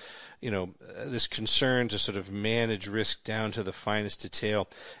sort of, this concern to sort of manage risk down to the finest detail.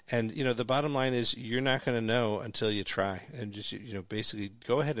 And, the bottom line is you're not going to know until you try. And just, basically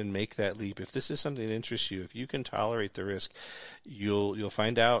go ahead and make that leap. If this is something that interests you, if you can tolerate the risk, you'll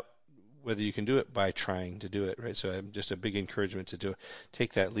find out whether you can do it by trying to do it, right? So just a big encouragement to do it.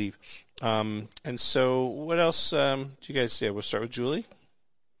 Take that leap. And so what else do you guys say? We'll start with Julie.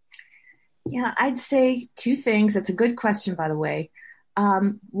 Yeah, I'd say two things. That's a good question, by the way.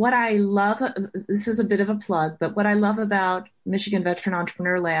 What I love, this is a bit of a plug, but what I love about Michigan Veteran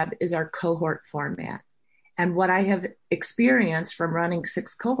Entrepreneur Lab is our cohort format. And what I have experienced from running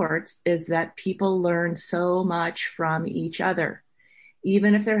 6 cohorts is that people learn so much from each other.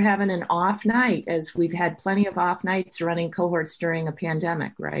 Even if they're having an off night, as we've had plenty of off nights running cohorts during a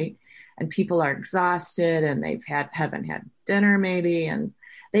pandemic, right? And people are exhausted and haven't had dinner maybe, and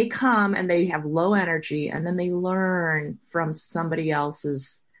they come and they have low energy, and then they learn from somebody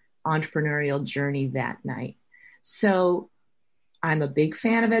else's entrepreneurial journey that night. So I'm a big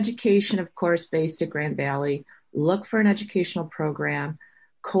fan of education, of course, based at Grand Valley. Look for an educational program.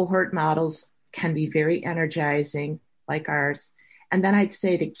 Cohort models can be very energizing, like ours. And then I'd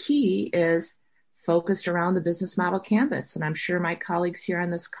say the key is focused around the business model canvas. And I'm sure my colleagues here on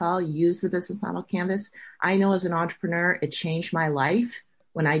this call use the business model canvas. I know as an entrepreneur, it changed my life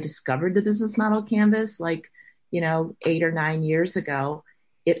when I discovered the business model canvas, 8 or 9 years ago.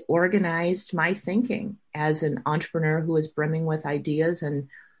 It organized my thinking as an entrepreneur who was brimming with ideas and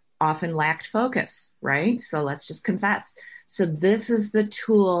often lacked focus, right? So let's just confess. So this is the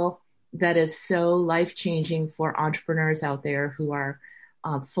tool that is so life-changing for entrepreneurs out there who are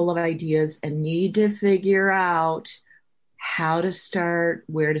full of ideas and need to figure out how to start,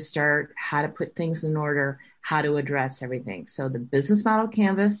 where to start, how to put things in order, how to address everything. So the business model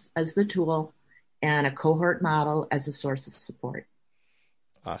canvas as the tool and a cohort model as a source of support.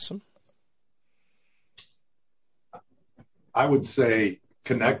 Awesome. I would say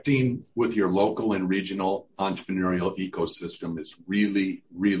connecting with your local and regional entrepreneurial ecosystem is really,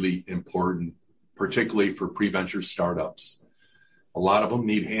 really important, particularly for pre-venture startups. A lot of them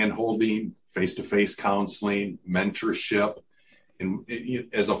need hand-holding, face-to-face counseling, mentorship. And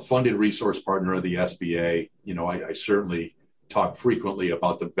as a funded resource partner of the SBA, I certainly talk frequently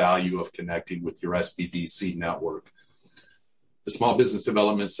about the value of connecting with your SBDC network. The small business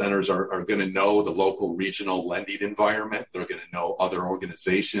development centers are going to know the local regional lending environment. They're going to know other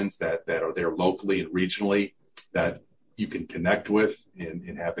organizations that are there locally and regionally that you can connect with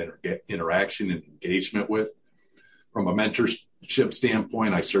and have interaction and engagement with. From a mentorship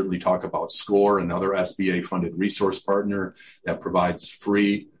standpoint, I certainly talk about SCORE, another SBA funded resource partner that provides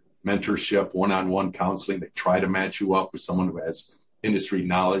free mentorship, one-on-one counseling. They try to match you up with someone who has industry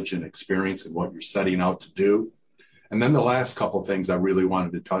knowledge and experience in what you're setting out to do. And then the last couple of things I really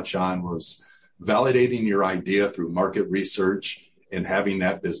wanted to touch on was validating your idea through market research and having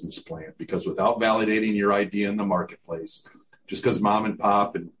that business plan. Because without validating your idea in the marketplace, just because mom and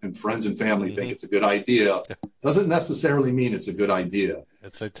pop and friends and family think it's a good idea doesn't necessarily mean it's a good idea.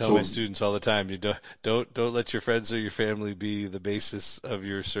 That's I tell my students all the time. You don't let your friends or your family be the basis of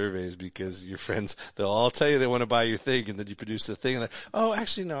your surveys, because your friends, they'll all tell you they want to buy your thing, and then you produce the thing and oh,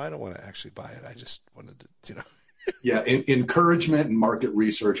 actually no, I don't want to actually buy it. I just wanted to, Yeah, encouragement and market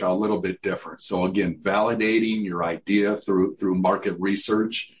research are a little bit different. So again, validating your idea through market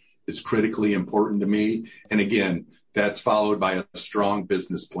research is critically important to me. And again, that's followed by a strong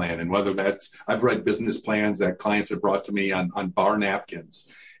business plan. And whether that's, I've read business plans that clients have brought to me on bar napkins.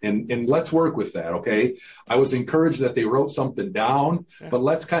 And let's work with that, okay? I was encouraged that they wrote something down, but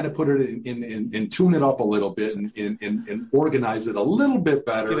let's kind of put it in and tune it up a little bit and organize it a little bit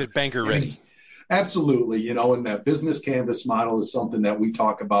better. Get it banker ready. Absolutely. And that business canvas model is something that we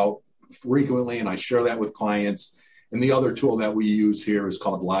talk about frequently, and I share that with clients. And the other tool that we use here is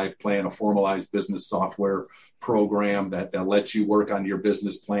called Live Plan, a formalized business software program that lets you work on your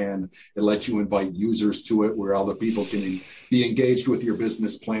business plan. It lets you invite users to it where other people can be engaged with your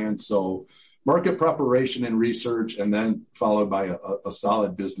business plan. So market preparation and research, and then followed by a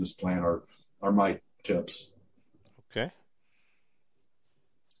solid business plan are my tips. Okay.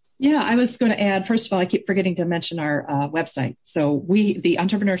 Yeah, I was going to add, first of all, I keep forgetting to mention our website. So the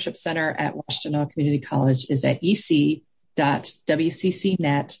Entrepreneurship Center at Washtenaw Community College is at ec.wccnet.edu.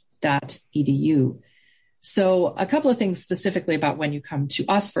 So a couple of things specifically about when you come to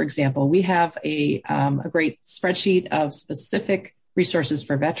us, for example, we have a great spreadsheet of specific resources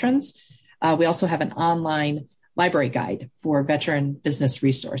for veterans. We also have an online library guide for veteran business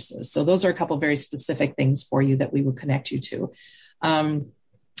resources. So those are a couple of very specific things for you that we will connect you to.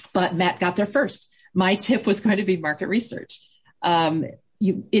 But Matt got there first. My tip was going to be market research.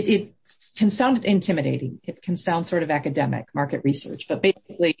 It can sound intimidating. It can sound sort of academic, market research, but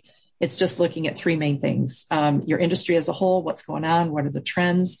basically it's just looking at three main things. Your industry as a whole, what's going on, what are the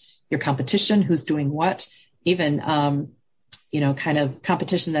trends, your competition, who's doing what, even, kind of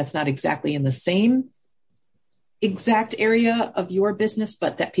competition that's not exactly in the same exact area of your business,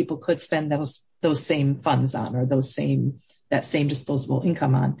 but that people could spend those same funds on, or that same disposable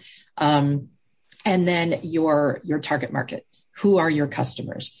income on. And then your target market. Who are your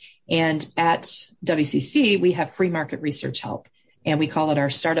customers? And at WCC, we have free market research help, and we call it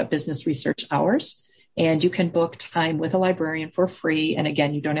our Startup Business Research Hours. And you can book time with a librarian for free. And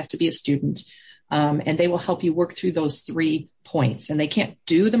again, you don't have to be a student. And they will help you work through those 3 points. And they can't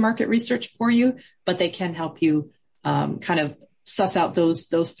do the market research for you, but they can help you kind of suss out those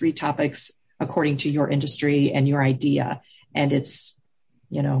 3 topics according to your industry and your idea. And it's,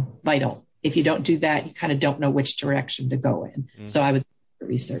 vital. If you don't do that, you kind of don't know which direction to go in. So I would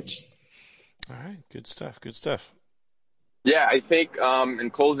research. All right. Good stuff. Good stuff. Yeah, I think in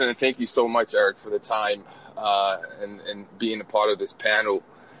closing, and thank you so much, Eric, for the time and being a part of this panel.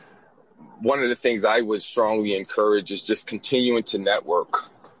 One of the things I would strongly encourage is just continuing to network.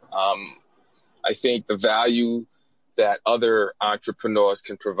 I think the value that other entrepreneurs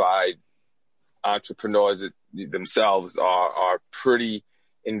can provide entrepreneurs themselves are pretty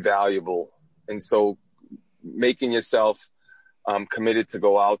invaluable. And so making yourself committed to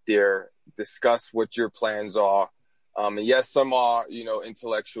go out there, discuss what your plans are. And yes, some are,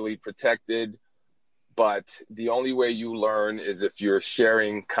 intellectually protected, but the only way you learn is if you're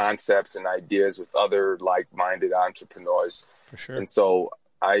sharing concepts and ideas with other like-minded entrepreneurs. For sure. And so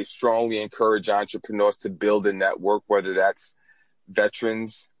I strongly encourage entrepreneurs to build a network, whether that's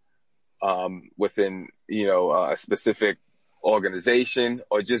veterans within, a specific organization,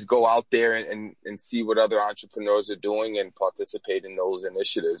 or just go out there and see what other entrepreneurs are doing and participate in those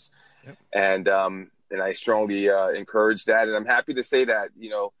initiatives. Yep. And I strongly encourage that. And I'm happy to say that,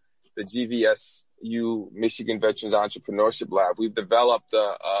 the GVSU Michigan Veterans Entrepreneurship Lab, we've developed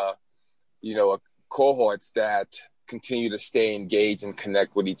cohorts that continue to stay engaged and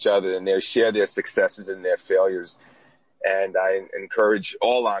connect with each other, and they share their successes and their failures. And I encourage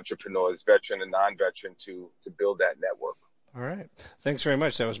all entrepreneurs, veteran and non-veteran, to build that network. All right. Thanks very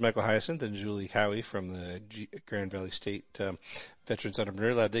much. That was Michael Hyacinth and Julie Cowie from the Grand Valley State Veterans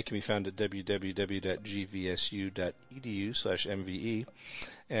Entrepreneurial Lab. They can be found at www.gvsu.edu/MVE.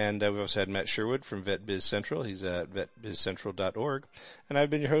 And we've also had Matt Sherwood from Vet Biz Central. He's at vetbizcentral.org. And I've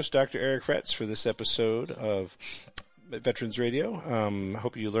been your host, Dr. Eric Fretz, for this episode of Veterans Radio. I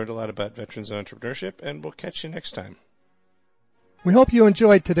hope you learned a lot about veterans and entrepreneurship, and we'll catch you next time. We hope you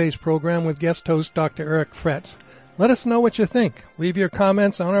enjoyed today's program with guest host Dr. Eric Fretz. Let us know what you think. Leave your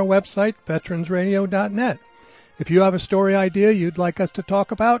comments on our website, veteransradio.net. If you have a story idea you'd like us to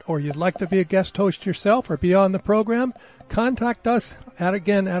talk about, or you'd like to be a guest host yourself or be on the program, contact us at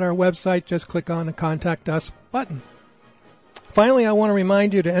our website. Just click on the Contact Us button. Finally, I want to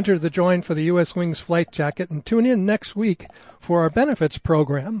remind you to enter the drawing for the U.S. Wings flight jacket and tune in next week for our benefits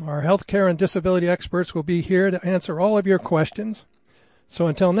program. Our healthcare and disability experts will be here to answer all of your questions. So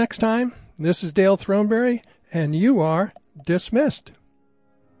until next time, this is Dale Throneberry, and you are dismissed.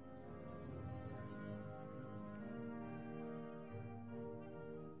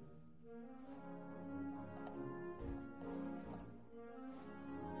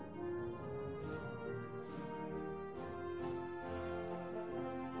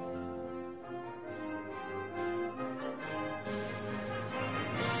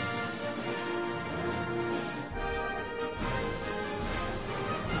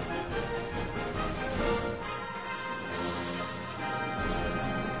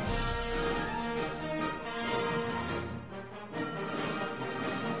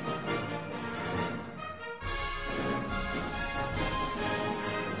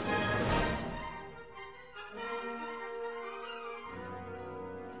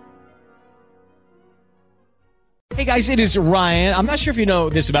 Hey guys, it is Ryan. I'm not sure if you know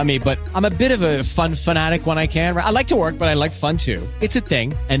this about me, but I'm a bit of a fun fanatic when I can. I like to work, but I like fun too. It's a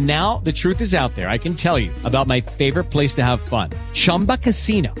thing. And now the truth is out there. I can tell you about my favorite place to have fun. Chumba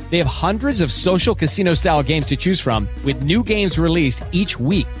Casino. They have hundreds of social casino style games to choose from with new games released each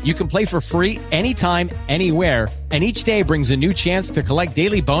week. You can play for free anytime, anywhere. And each day brings a new chance to collect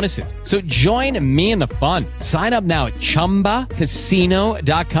daily bonuses. So join me in the fun. Sign up now at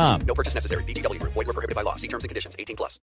ChumbaCasino.com. No purchase necessary. VGW Group. Void where prohibited by law. See terms and conditions. 18+.